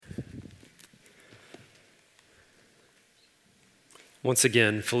Once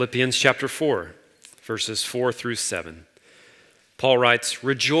again, Philippians chapter 4, verses 4 through 7. Paul writes,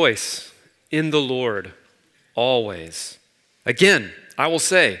 "Rejoice in the Lord always. Again, I will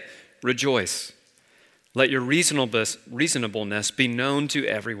say, rejoice. Let your reasonableness be known to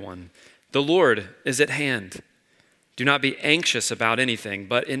everyone. The Lord is at hand. Do not be anxious about anything,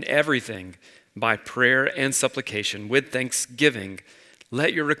 but in everything, by prayer and supplication, with thanksgiving,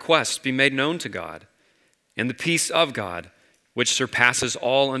 let your requests be made known to God. And the peace of God, which surpasses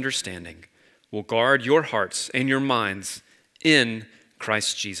all understanding, will guard your hearts and your minds in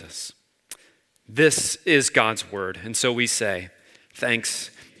Christ Jesus." This is God's word, and so we say,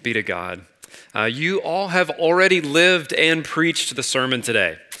 thanks be to God. You all have already lived and preached the sermon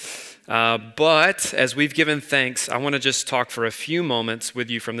today. But as we've given thanks, I want to just talk for a few moments with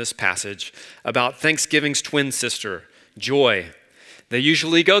you from this passage about Thanksgiving's twin sister, joy. They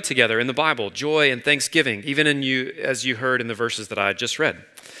usually go together in the Bible, joy and thanksgiving, even as you heard in the verses that I just read.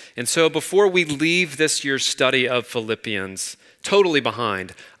 And so before we leave this year's study of Philippians totally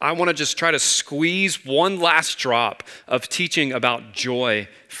behind, I want to just try to squeeze one last drop of teaching about joy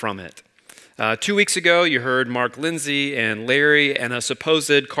from it. 2 weeks ago, you heard Mark Lindsay and Larry and a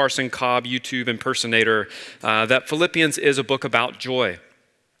supposed Carson Cobb YouTube impersonator that Philippians is a book about joy.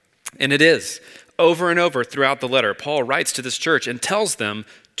 And it is. Over and over throughout the letter, Paul writes to this church and tells them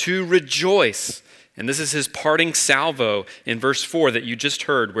to rejoice. And this is his parting salvo in verse 4 that you just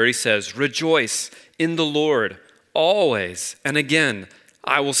heard, where he says, "Rejoice in the Lord always. And again,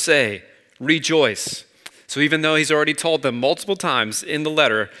 I will say, rejoice." So even though he's already told them multiple times in the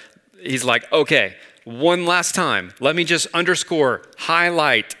letter, he's like, okay, one last time. Let me just underscore,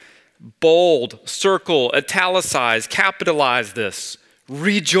 highlight, bold, circle, italicize, capitalize this.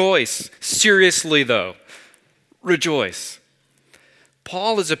 Rejoice. Seriously, though, rejoice.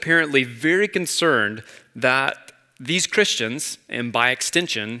 Paul is apparently very concerned that these Christians, and by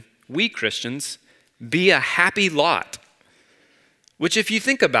extension, we Christians, be a happy lot, which, if you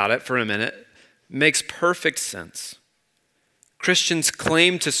think about it for a minute, makes perfect sense. Christians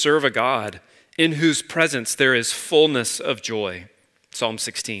claim to serve a God in whose presence there is fullness of joy. Psalm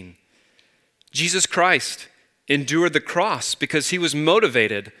 16. Jesus Christ endured the cross because he was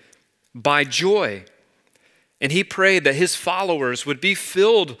motivated by joy. And he prayed that his followers would be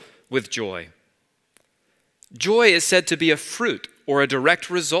filled with joy. Joy is said to be a fruit or a direct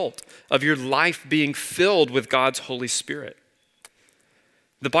result of your life being filled with God's Holy Spirit.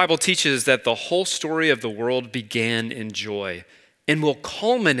 The Bible teaches that the whole story of the world began in joy and will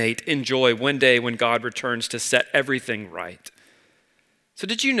culminate in joy one day when God returns to set everything right. So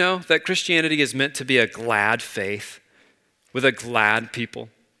did you know that Christianity is meant to be a glad faith with a glad people?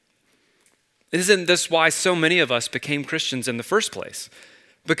 Isn't this why so many of us became Christians in the first place?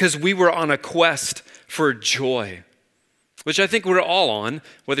 Because we were on a quest for joy, which I think we're all on,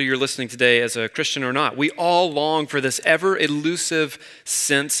 whether you're listening today as a Christian or not. We all long for this ever elusive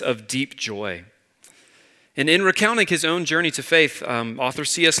sense of deep joy. And in recounting his own journey to faith, author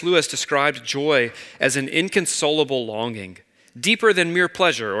C.S. Lewis described joy as an inconsolable longing, deeper than mere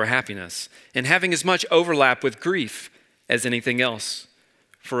pleasure or happiness, and having as much overlap with grief as anything else.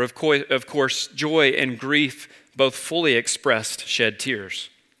 For of course, joy and grief, both fully expressed, shed tears.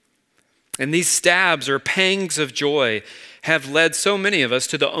 And these stabs or pangs of joy have led so many of us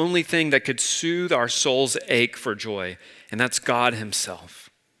to the only thing that could soothe our soul's ache for joy, and that's God himself.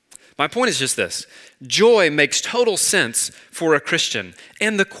 My point is just this. Joy makes total sense for a Christian,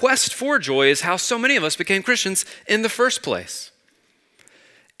 and the quest for joy is how so many of us became Christians in the first place.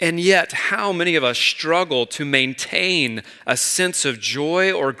 And yet, how many of us struggle to maintain a sense of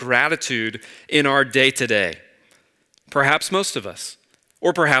joy or gratitude in our day-to-day? Perhaps most of us,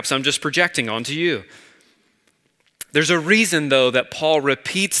 or perhaps I'm just projecting onto you. There's a reason, though, that Paul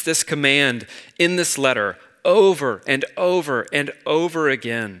repeats this command in this letter over and over and over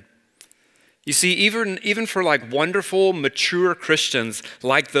again. You see, even for like wonderful, mature Christians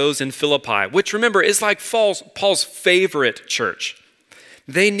like those in Philippi, which remember is like Paul's favorite church,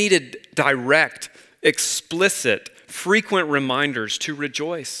 they needed direct, explicit, frequent reminders to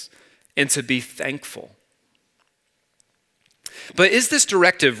rejoice and to be thankful. But is this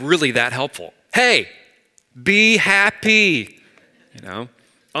directive really that helpful? Hey, be happy.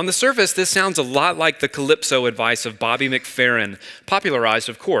 On the surface, this sounds a lot like the Calypso advice of Bobby McFerrin, popularized,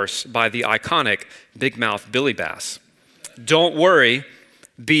 of course, by the iconic Big Mouth Billy Bass. Don't worry,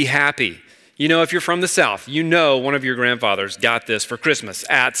 be happy. If you're from the South, one of your grandfathers got this for Christmas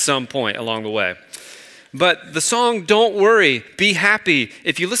at some point along the way. But the song, Don't Worry, Be Happy,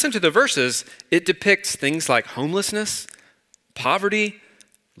 if you listen to the verses, it depicts things like homelessness, poverty,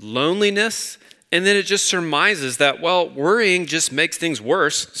 loneliness, And then it just surmises that, well, worrying just makes things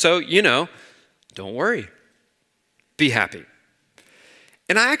worse. So, don't worry. Be happy.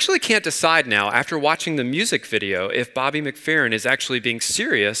 And I actually can't decide now, after watching the music video, if Bobby McFerrin is actually being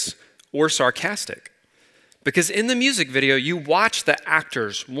serious or sarcastic. Because in the music video, you watch the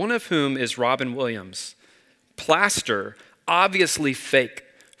actors, one of whom is Robin Williams, plaster obviously fake,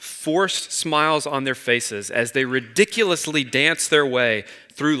 forced smiles on their faces as they ridiculously dance their way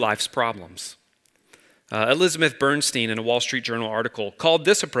through life's problems. Elizabeth Bernstein, in a Wall Street Journal article, called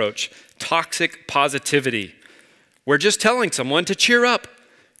this approach toxic positivity. We're just telling someone to cheer up,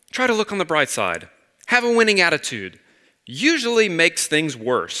 try to look on the bright side, have a winning attitude, usually makes things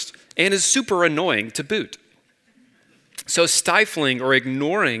worse and is super annoying to boot. So stifling or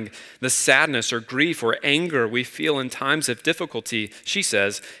ignoring the sadness or grief or anger we feel in times of difficulty, she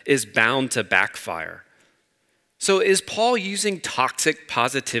says, is bound to backfire. So is Paul using toxic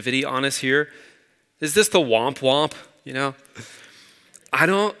positivity on us here? Is this the womp womp, I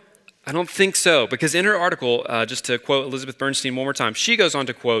don't think so, because in her article, just to quote Elizabeth Bernstein one more time, she goes on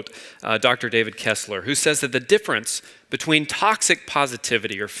to quote Dr. David Kessler, who says that the difference between toxic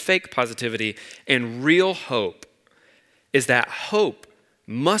positivity or fake positivity and real hope is that hope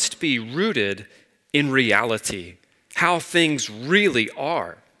must be rooted in reality, how things really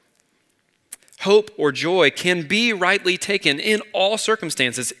are. Hope or joy can be rightly taken in all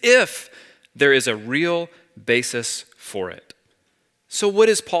circumstances if there is a real basis for it. So what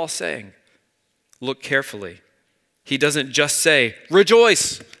is Paul saying? Look carefully. He doesn't just say,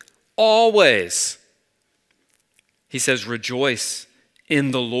 rejoice always. He says, rejoice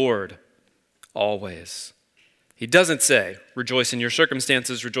in the Lord always. He doesn't say, rejoice in your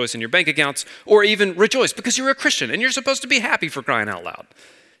circumstances, rejoice in your bank accounts, or even rejoice because you're a Christian and you're supposed to be happy, for crying out loud.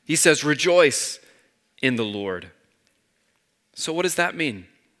 He says, rejoice in the Lord. So what does that mean?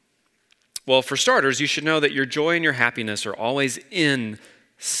 Well, for starters, you should know that your joy and your happiness are always in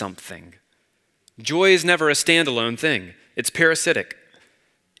something. Joy is never a standalone thing. It's parasitic.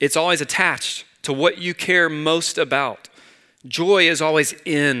 It's always attached to what you care most about. Joy is always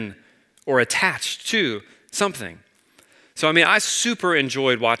in or attached to something. So, I super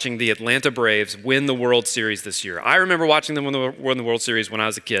enjoyed watching the Atlanta Braves win the World Series this year. I remember watching them win the World Series when I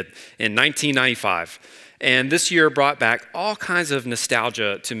was a kid in 1995. And this year brought back all kinds of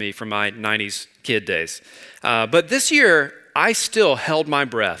nostalgia to me from my 90s kid days. But this year, I still held my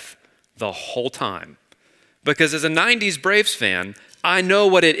breath the whole time. Because as a 90s Braves fan, I know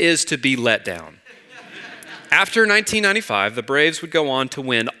what it is to be let down. After 1995, the Braves would go on to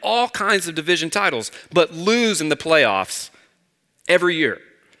win all kinds of division titles, but lose in the playoffs every year.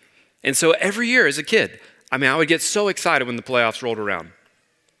 And so every year as a kid, I would get so excited when the playoffs rolled around.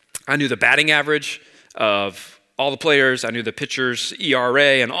 I knew the batting average of all the players, I knew the pitchers'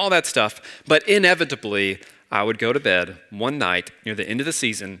 ERA and all that stuff, but inevitably, I would go to bed one night near the end of the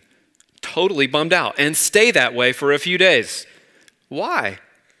season, totally bummed out, and stay that way for a few days. Why?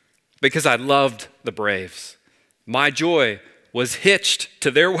 Because I loved the Braves. My joy was hitched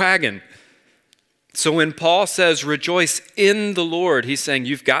to their wagon. So when Paul says, rejoice in the Lord, he's saying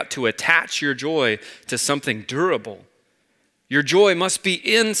you've got to attach your joy to something durable. Your joy must be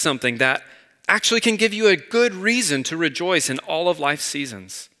in something that actually can give you a good reason to rejoice in all of life's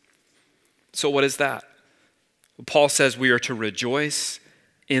seasons. So what is that? Paul says we are to rejoice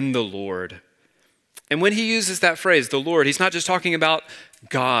in the Lord. And when he uses that phrase, the Lord, he's not just talking about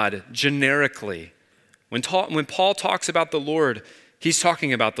God generically. When Paul talks about the Lord, he's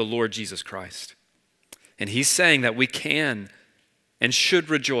talking about the Lord Jesus Christ. And he's saying that we can and should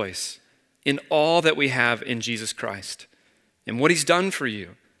rejoice in all that we have in Jesus Christ and what he's done for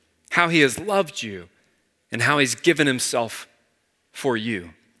you, how he has loved you, and how he's given himself for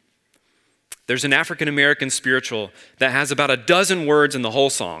you. There's an African-American spiritual that has about a dozen words in the whole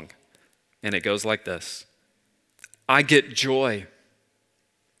song, and it goes like this. I get joy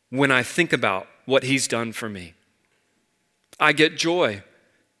when I think about what he's done for me. I get joy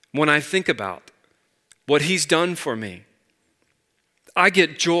when I think about what he's done for me. I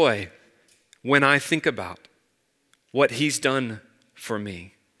get joy when I think about what he's done for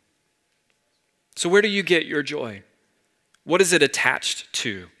me. So where do you get your joy? What is it attached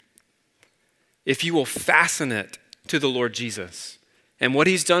to? If you will fasten it to the Lord Jesus and what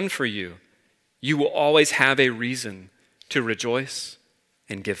he's done for you, you will always have a reason to rejoice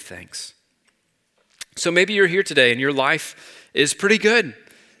and give thanks. So maybe you're here today and your life is pretty good.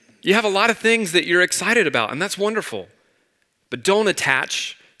 You have a lot of things that you're excited about, and that's wonderful. But don't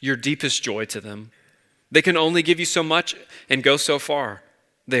attach your deepest joy to them. They can only give you so much and go so far.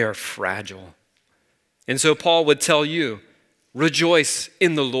 They are fragile. And so Paul would tell you, rejoice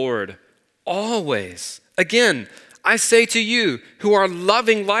in the Lord always. Again, I say to you who are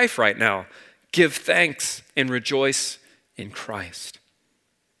loving life right now, give thanks and rejoice in Christ.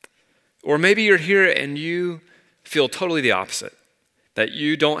 Or maybe you're here and you feel totally the opposite, that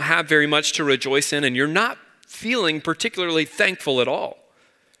you don't have very much to rejoice in and you're not feeling particularly thankful at all.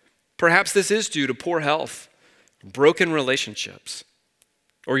 Perhaps this is due to poor health, broken relationships,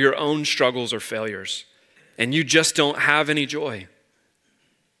 or your own struggles or failures, and you just don't have any joy.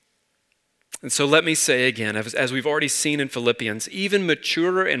 And so let me say again, as we've already seen in Philippians, even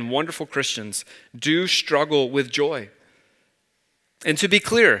mature and wonderful Christians do struggle with joy. And to be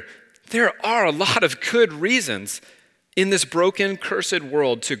clear, there are a lot of good reasons in this broken, cursed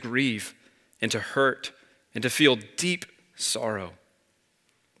world to grieve and to hurt and to feel deep sorrow.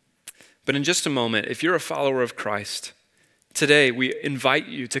 But in just a moment, if you're a follower of Christ, today we invite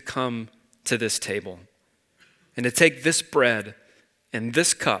you to come to this table and to take this bread and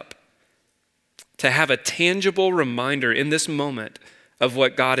this cup to have a tangible reminder in this moment of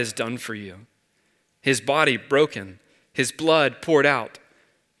what God has done for you. His body broken, his blood poured out.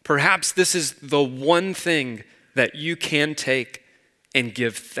 Perhaps this is the one thing that you can take and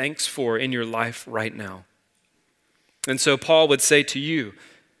give thanks for in your life right now. And so Paul would say to you,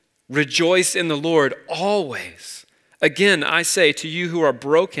 rejoice in the Lord always. Again, I say to you who are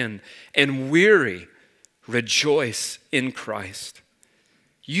broken and weary, rejoice in Christ.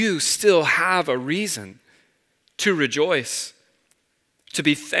 You still have a reason to rejoice, to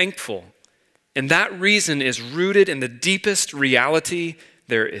be thankful. And that reason is rooted in the deepest reality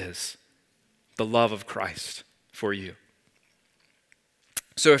there is, the love of Christ for you.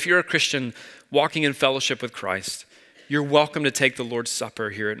 So if you're a Christian walking in fellowship with Christ, you're welcome to take the Lord's Supper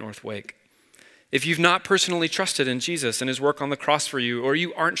here at North Wake. If you've not personally trusted in Jesus and his work on the cross for you, or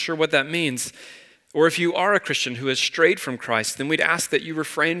you aren't sure what that means, or if you are a Christian who has strayed from Christ, then we'd ask that you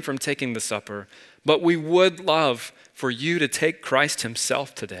refrain from taking the supper. But we would love for you to take Christ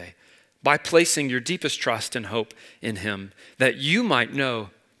himself today by placing your deepest trust and hope in him, that you might know,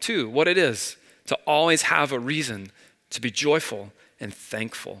 too, what it is to always have a reason to be joyful and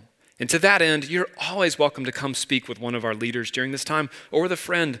thankful. And to that end, you're always welcome to come speak with one of our leaders during this time or with a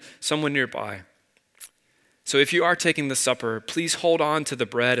friend, someone nearby. So if you are taking the supper, please hold on to the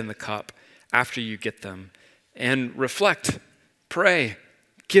bread and the cup after you get them and reflect, pray,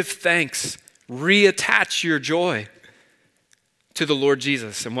 give thanks, reattach your joy to the Lord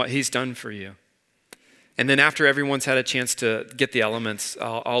Jesus and what he's done for you. And then after everyone's had a chance to get the elements,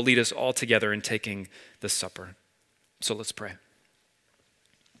 I'll lead us all together in taking the supper. So let's pray.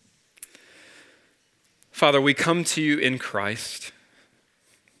 Father, we come to you in Christ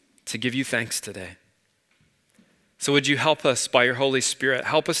to give you thanks today. So would you help us by your Holy Spirit,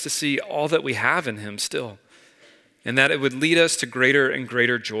 help us to see all that we have in him still, and that it would lead us to greater and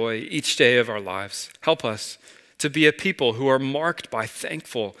greater joy each day of our lives. Help us to be a people who are marked by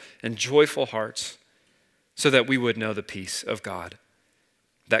thankful and joyful hearts so that we would know the peace of God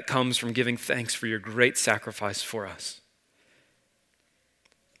that comes from giving thanks for your great sacrifice for us.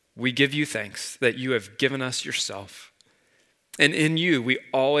 We give you thanks that you have given us yourself, and in you we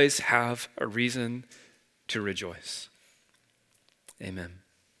always have a reason to rejoice. Amen.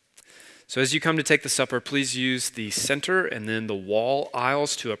 So as you come to take the supper, please use the center and then the wall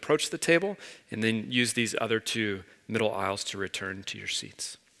aisles to approach the table, and then use these other two middle aisles to return to your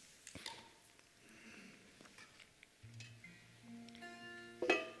seats.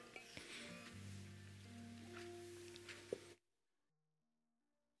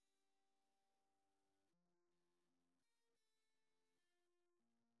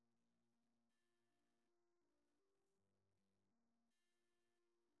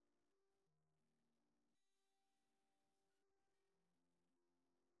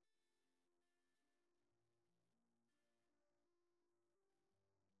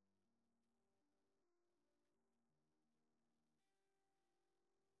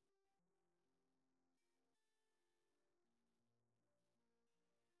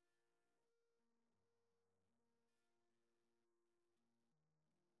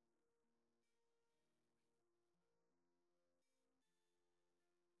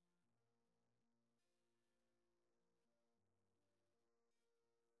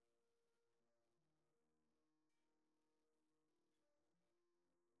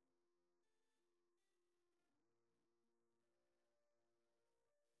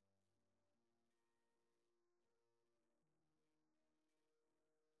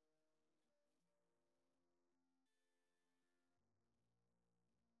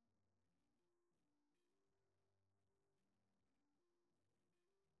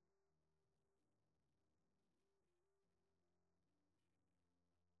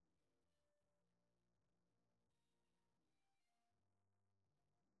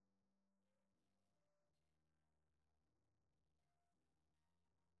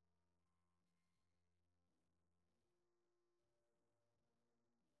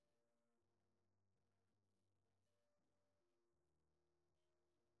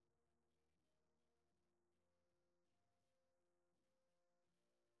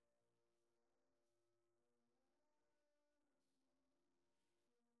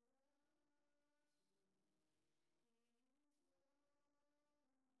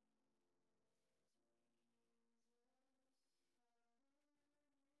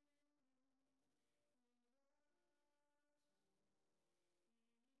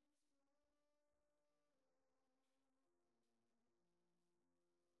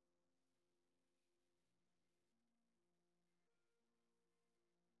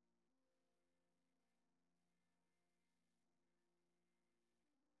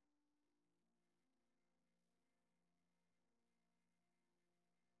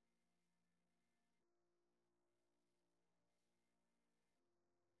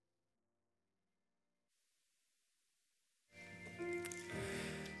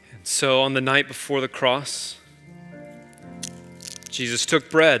 So on the night before the cross, Jesus took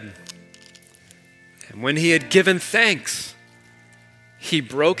bread, and when he had given thanks, he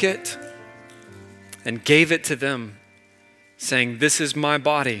broke it and gave it to them, saying, "This is my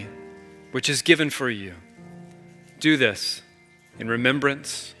body, which is given for you. Do this in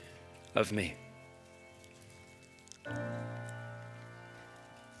remembrance of me."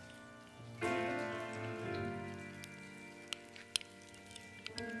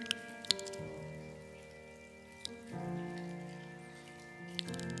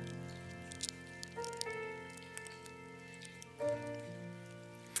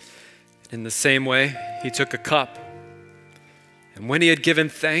 In the same way, he took a cup, and when he had given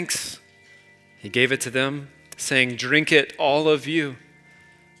thanks, he gave it to them, saying, "Drink it, all of you,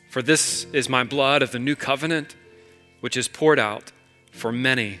 for this is my blood of the new covenant, which is poured out for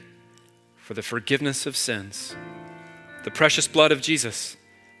many for the forgiveness of sins." The precious blood of Jesus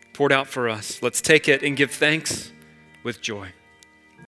poured out for us. Let's take it and give thanks with joy.